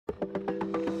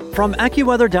From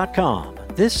AccuWeather.com,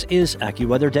 this is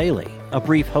AccuWeather Daily, a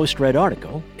brief host-read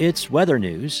article. It's weather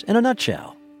news in a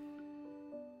nutshell.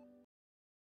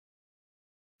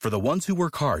 For the ones who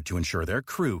work hard to ensure their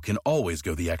crew can always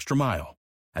go the extra mile,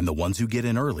 and the ones who get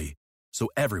in early so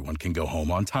everyone can go home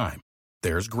on time,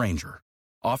 there's Grainger,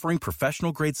 offering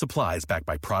professional-grade supplies backed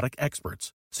by product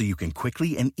experts so you can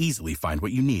quickly and easily find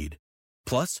what you need.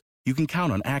 Plus, you can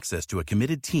count on access to a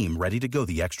committed team ready to go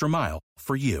the extra mile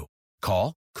for you.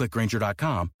 Call, click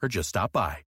Grainger.com, or just stop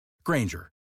by.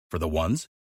 Grainger, for the ones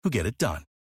who get it done.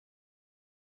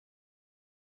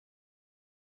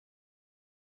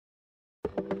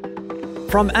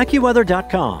 From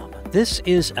AccuWeather.com, this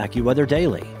is AccuWeather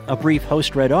Daily, a brief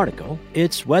host-read article.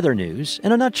 It's weather news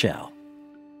in a nutshell.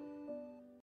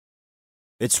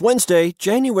 It's Wednesday,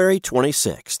 January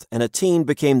 26th, and a teen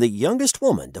became the youngest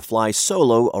woman to fly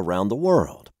solo around the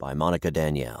world, by Monica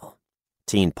Danielle.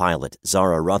 Teen pilot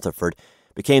Zara Rutherford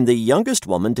became the youngest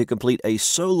woman to complete a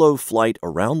solo flight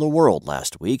around the world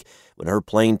last week when her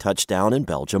plane touched down in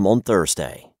Belgium on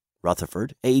Thursday.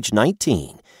 Rutherford, age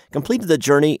 19, completed the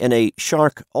journey in a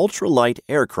Shark ultralight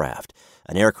aircraft,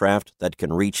 an aircraft that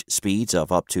can reach speeds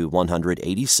of up to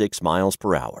 186 miles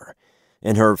per hour.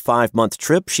 In her 5-month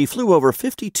trip, she flew over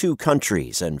 52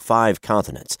 countries and 5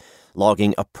 continents,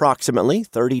 logging approximately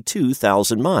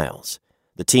 32,000 miles.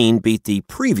 The teen beat the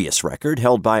previous record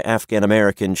held by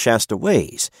Afghan-American Shasta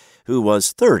Ways, who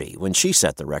was 30 when she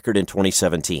set the record in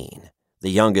 2017. The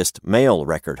youngest male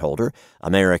record holder,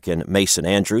 American Mason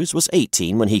Andrews, was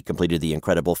 18 when he completed the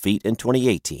incredible feat in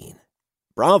 2018.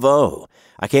 Bravo!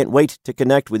 I can't wait to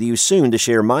connect with you soon to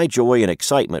share my joy and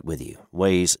excitement with you,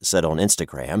 Ways said on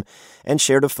Instagram, and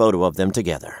shared a photo of them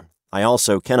together. I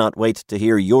also cannot wait to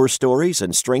hear your stories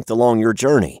and strength along your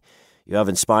journey. You have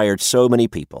inspired so many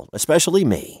people, especially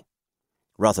me.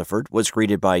 Rutherford was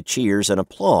greeted by cheers and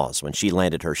applause when she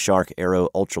landed her Shark Aero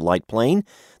ultralight plane,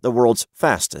 the world's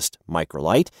fastest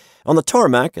microlight, on the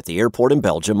tarmac at the airport in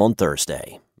Belgium on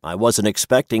Thursday. I wasn't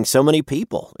expecting so many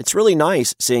people. It's really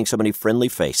nice seeing so many friendly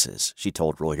faces, she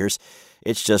told Reuters.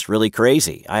 It's just really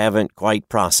crazy. I haven't quite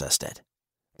processed it.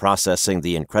 Processing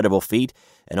the incredible feat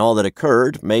and all that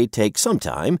occurred may take some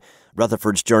time.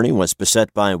 Rutherford's journey was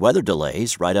beset by weather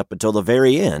delays right up until the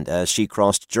very end as she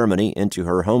crossed Germany into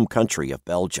her home country of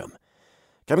Belgium.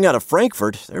 Coming out of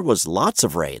Frankfurt, there was lots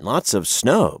of rain, lots of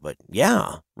snow, but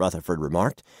yeah, Rutherford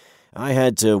remarked. I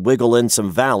had to wiggle in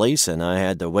some valleys, and I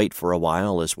had to wait for a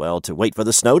while as well to wait for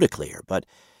the snow to clear. But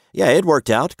yeah, it worked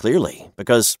out, clearly,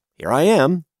 because here I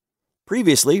am.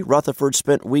 Previously, Rutherford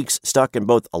spent weeks stuck in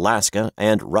both Alaska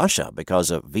and Russia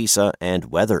because of visa and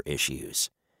weather issues.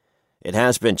 It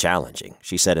has been challenging,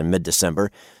 she said in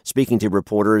mid-December, speaking to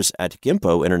reporters at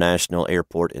Gimpo International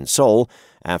Airport in Seoul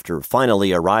after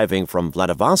finally arriving from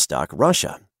Vladivostok,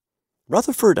 Russia.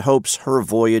 Rutherford hopes her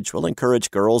voyage will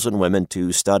encourage girls and women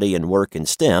to study and work in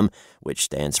STEM, which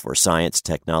stands for science,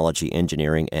 technology,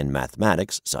 engineering, and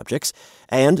mathematics subjects,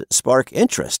 and spark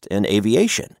interest in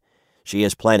aviation. She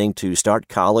is planning to start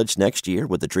college next year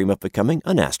with the dream of becoming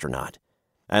an astronaut.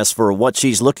 As for what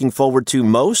she's looking forward to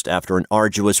most after an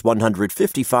arduous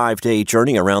 155-day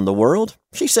journey around the world,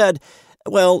 she said,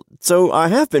 well, so I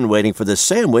have been waiting for this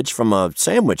sandwich from a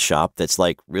sandwich shop that's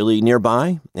really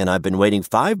nearby, and I've been waiting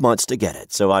 5 months to get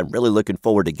it, so I'm really looking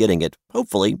forward to getting it,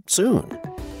 hopefully, soon.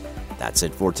 That's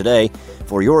it for today.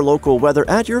 For your local weather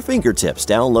at your fingertips,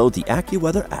 download the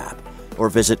AccuWeather app or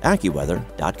visit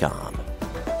AccuWeather.com.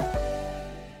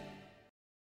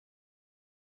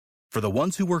 For the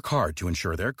ones who work hard to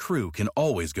ensure their crew can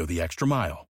always go the extra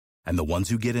mile, and the ones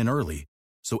who get in early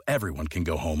so everyone can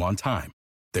go home on time,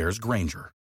 there's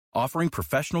Grainger, offering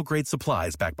professional-grade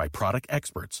supplies backed by product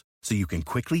experts so you can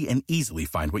quickly and easily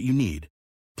find what you need.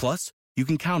 Plus, you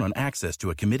can count on access to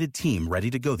a committed team ready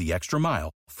to go the extra mile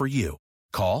for you.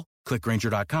 Call, click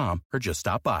Grainger.com, or just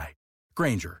stop by.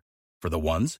 Grainger, for the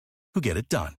ones who get it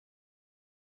done.